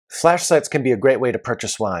Flash sites can be a great way to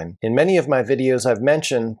purchase wine. In many of my videos I've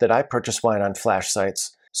mentioned that I purchase wine on flash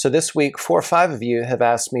sites, so this week 4 or 5 of you have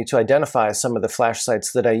asked me to identify some of the flash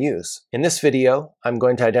sites that I use. In this video, I'm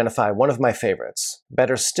going to identify one of my favorites.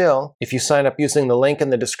 Better still, if you sign up using the link in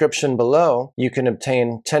the description below, you can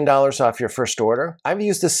obtain $10 off your first order. I've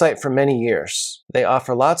used this site for many years. They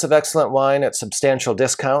offer lots of excellent wine at substantial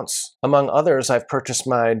discounts. Among others, I've purchased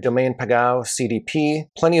my Domaine Pagao CDP,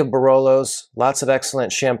 plenty of Barolos, lots of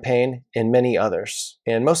excellent champagne, and many others.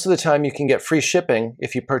 And most of the time you can get free shipping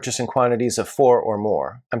if you purchase in quantities of 4 or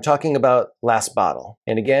more. I'm talking about last bottle.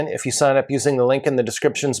 And again, if you sign up using the link in the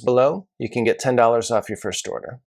descriptions below, you can get $10 off your first order.